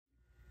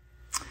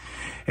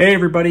Hey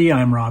everybody,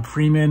 I'm Rob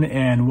Freeman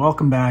and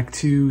welcome back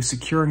to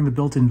Securing the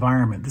Built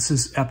Environment. This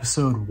is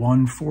episode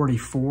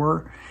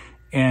 144,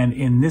 and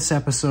in this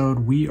episode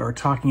we are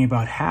talking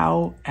about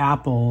how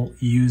Apple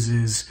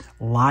uses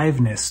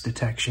liveness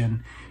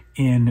detection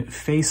in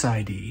Face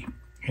ID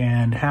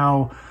and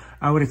how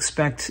I would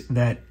expect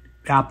that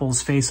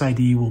Apple's Face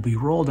ID will be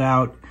rolled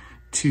out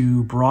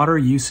to broader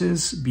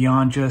uses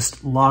beyond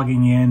just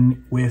logging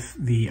in with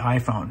the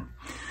iPhone.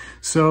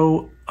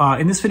 So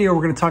in this video,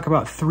 we're going to talk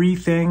about three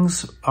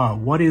things.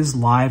 What is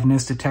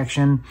liveness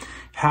detection?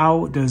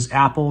 How does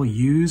Apple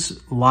use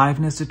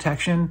liveness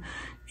detection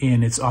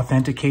in its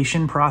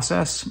authentication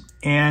process?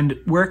 And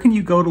where can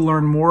you go to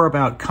learn more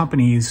about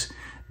companies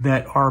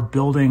that are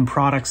building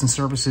products and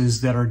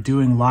services that are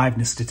doing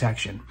liveness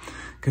detection?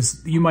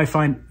 Because you might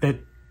find that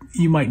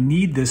you might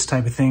need this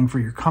type of thing for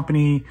your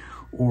company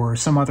or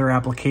some other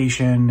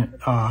application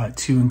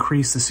to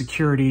increase the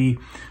security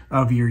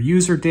of your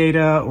user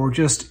data or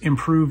just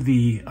improve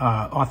the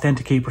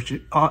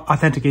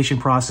authentication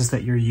process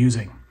that you're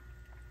using.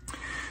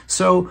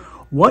 So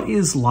what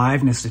is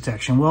liveness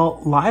detection?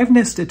 Well,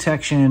 liveness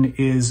detection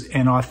is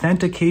an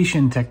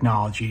authentication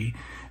technology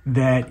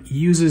that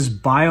uses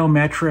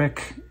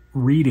biometric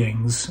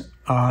readings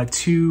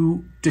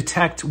to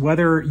detect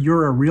whether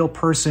you're a real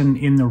person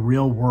in the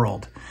real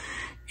world.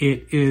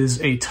 It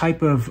is a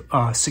type of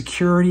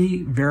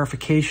security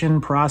verification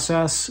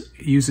process.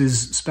 It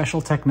uses special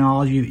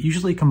technology that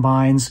usually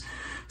combines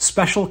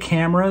special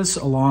cameras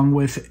along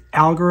with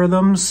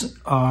algorithms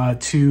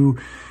to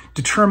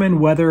determine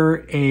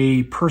whether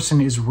a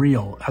person is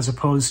real as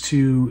opposed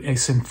to a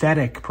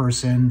synthetic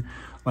person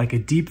like a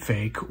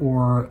deepfake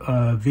or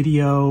a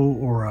video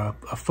or a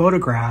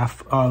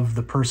photograph of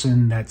the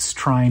person that's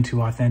trying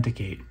to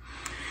authenticate.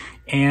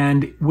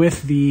 And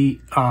with the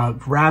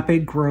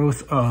rapid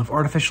growth of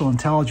artificial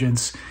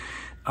intelligence,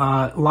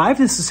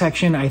 liveness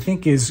detection, I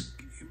think, is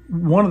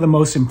one of the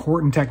most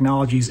important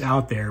technologies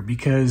out there,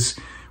 because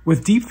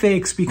with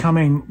deepfakes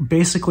becoming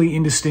basically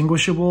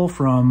indistinguishable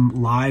from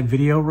live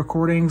video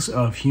recordings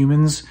of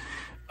humans,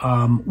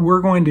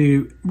 we're going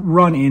to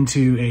run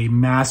into a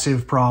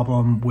massive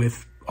problem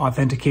with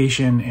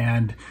authentication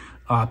and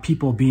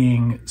people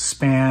being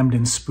spammed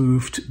and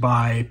spoofed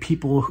by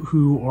people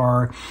who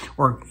are,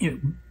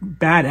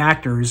 bad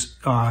actors,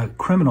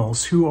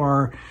 criminals who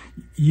are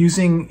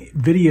using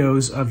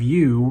videos of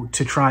you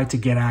to try to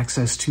get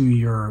access to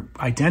your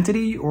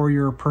identity or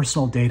your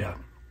personal data.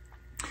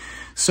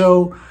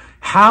 So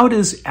how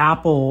does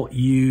Apple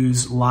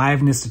use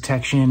liveness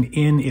detection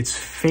in its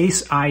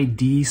Face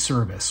ID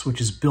service, which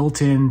is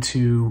built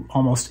into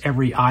almost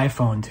every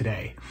iPhone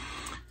today?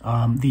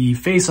 The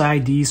Face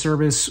ID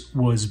service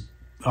was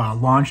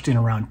launched in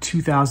around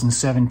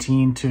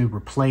 2017 to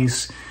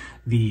replace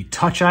the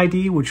Touch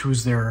ID, which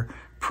was their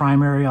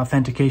primary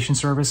authentication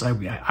service.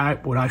 I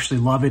would actually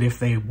love it if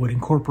they would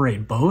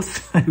incorporate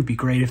both. It would be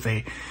great if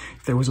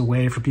there was a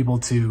way for people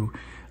to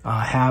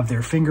have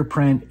their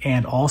fingerprint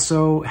and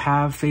also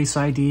have Face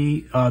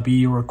ID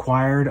be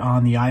required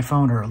on the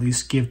iPhone, or at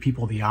least give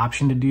people the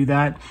option to do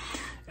that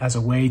as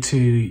a way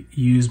to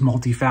use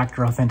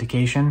multi-factor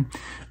authentication.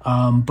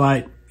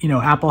 But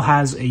Apple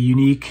has a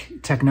unique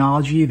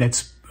technology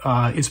that's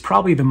is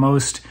probably the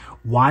most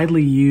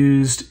widely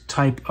used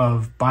type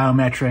of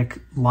biometric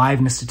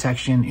liveness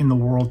detection in the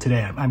world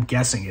today. I'm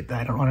guessing it.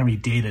 I don't have any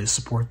data to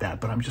support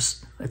that, but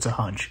it's a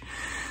hunch.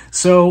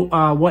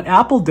 So what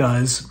Apple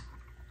does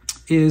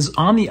is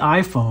on the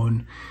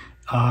iPhone,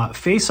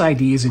 Face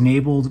ID is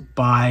enabled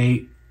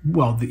by, the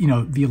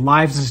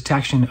liveness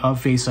detection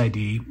of Face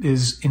ID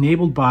is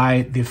enabled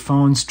by the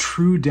phone's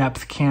true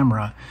depth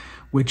camera,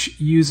 which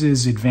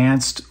uses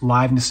advanced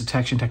liveness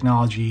detection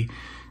technology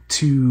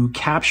to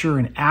capture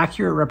an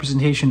accurate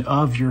representation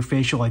of your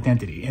facial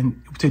identity.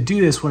 And to do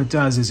this, what it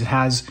does is it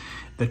has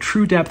the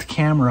true depth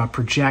camera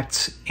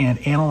projects and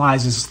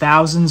analyzes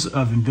thousands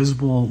of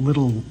invisible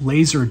little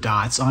laser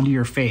dots onto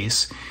your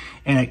face,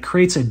 and it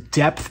creates a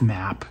depth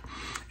map.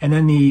 And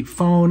then the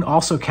phone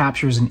also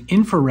captures an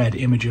infrared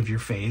image of your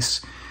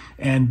face,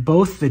 and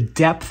both the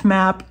depth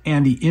map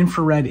and the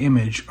infrared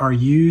image are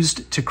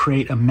used to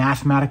create a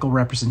mathematical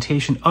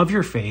representation of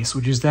your face,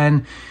 which is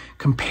then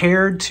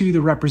compared to the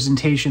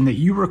representation that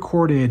you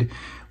recorded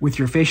with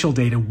your facial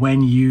data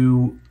when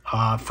you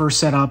first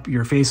set up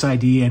your Face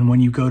ID and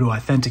when you go to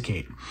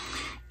authenticate.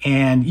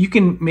 And you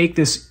can make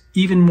this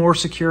even more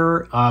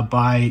secure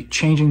by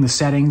changing the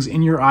settings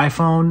in your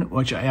iPhone,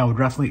 which I would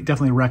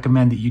definitely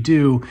recommend that you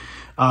do,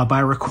 by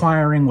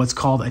requiring what's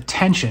called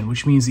attention,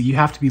 which means that you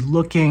have to be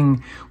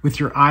looking with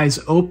your eyes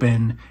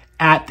open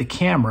at the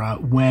camera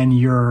when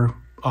you're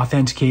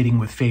authenticating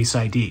with Face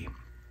ID.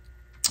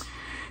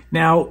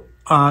 Now,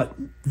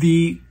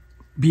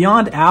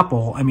 beyond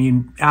Apple,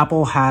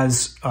 Apple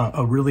has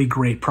a really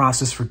great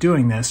process for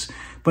doing this,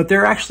 but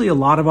there are actually a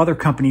lot of other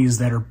companies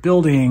that are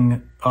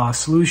building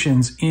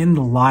solutions in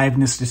the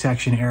liveness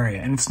detection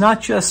area. And it's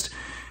not just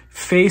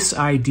Face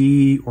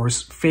ID or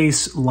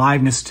face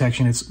liveness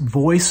detection, it's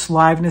voice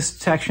liveness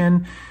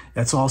detection.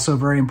 That's also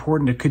very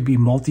important. It could be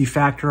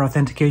multi-factor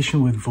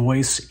authentication with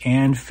voice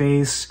and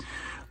face.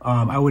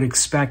 I would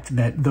expect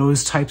that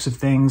those types of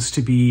things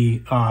to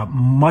be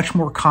much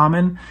more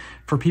common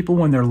for people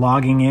when they're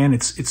logging in.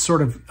 It's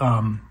sort of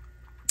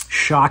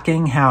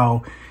shocking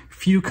how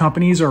few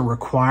companies are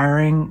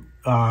requiring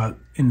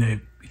in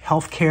the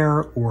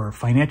healthcare or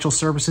financial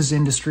services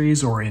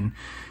industries or in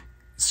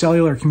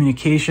cellular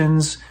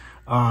communications.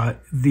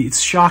 It's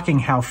shocking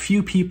how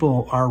few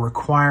people are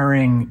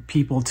requiring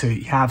people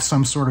to have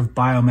some sort of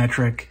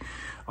biometric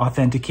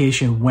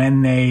authentication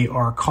when they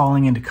are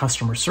calling into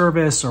customer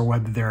service or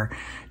whether they're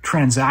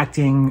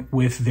transacting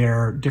with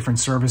their different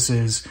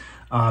services,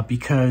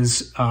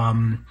 because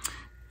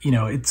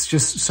it's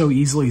just so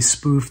easily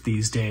spoofed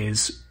these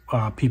days.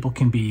 People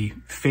can be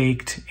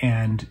faked,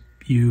 and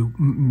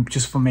you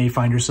just may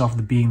find yourself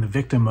being the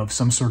victim of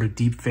some sort of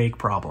deep fake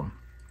problem.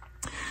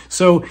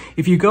 So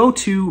if you go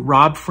to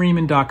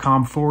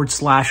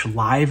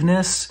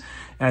robfreeman.com/liveness,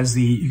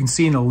 you can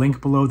see in the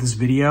link below this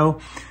video,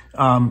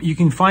 you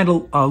can find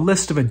a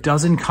list of a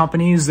dozen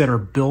companies that are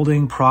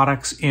building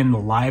products in the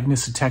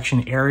liveness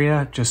detection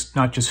area,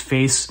 not just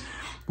face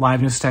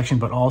liveness detection,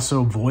 but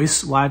also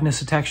voice liveness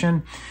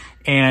detection.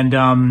 And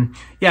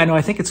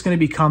I think it's going to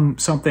become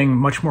something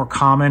much more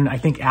common. I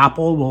think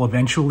Apple will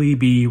eventually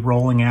be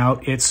rolling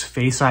out its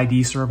Face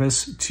ID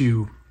service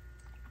to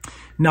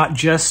not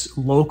just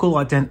local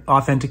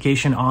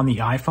authentication on the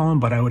iPhone,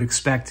 but I would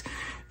expect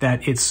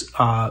that its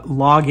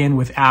login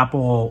with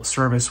Apple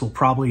service will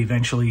probably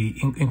eventually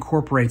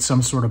incorporate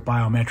some sort of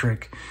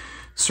biometric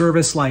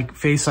service like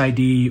Face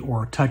ID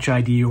or Touch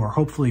ID, or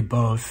hopefully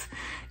both.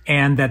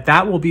 And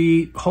that will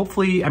be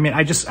hopefully,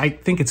 I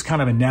think it's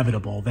kind of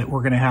inevitable that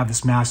we're going to have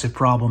this massive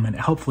problem, and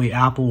hopefully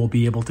Apple will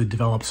be able to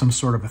develop some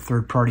sort of a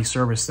third-party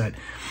service that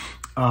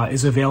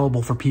is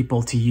available for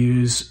people to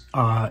use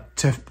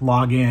to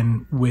log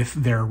in with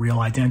their real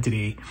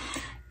identity.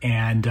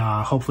 And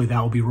hopefully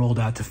that will be rolled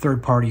out to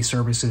third-party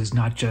services,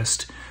 not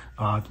just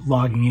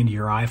logging into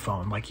your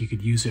iPhone. Like, you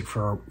could use it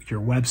for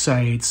your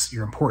websites,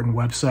 your important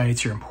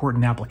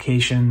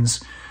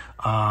applications.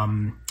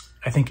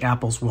 I think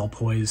Apple's well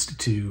poised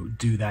to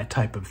do that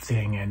type of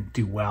thing and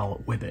do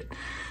well with it.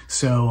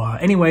 So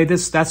anyway,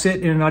 that's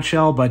it in a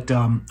nutshell, but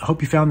I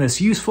hope you found this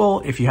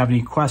useful. If you have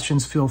any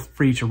questions, feel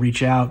free to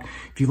reach out.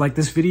 If you like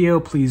this video,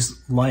 please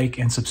like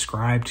and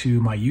subscribe to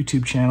my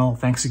YouTube channel.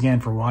 Thanks again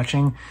for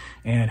watching,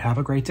 and have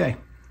a great day.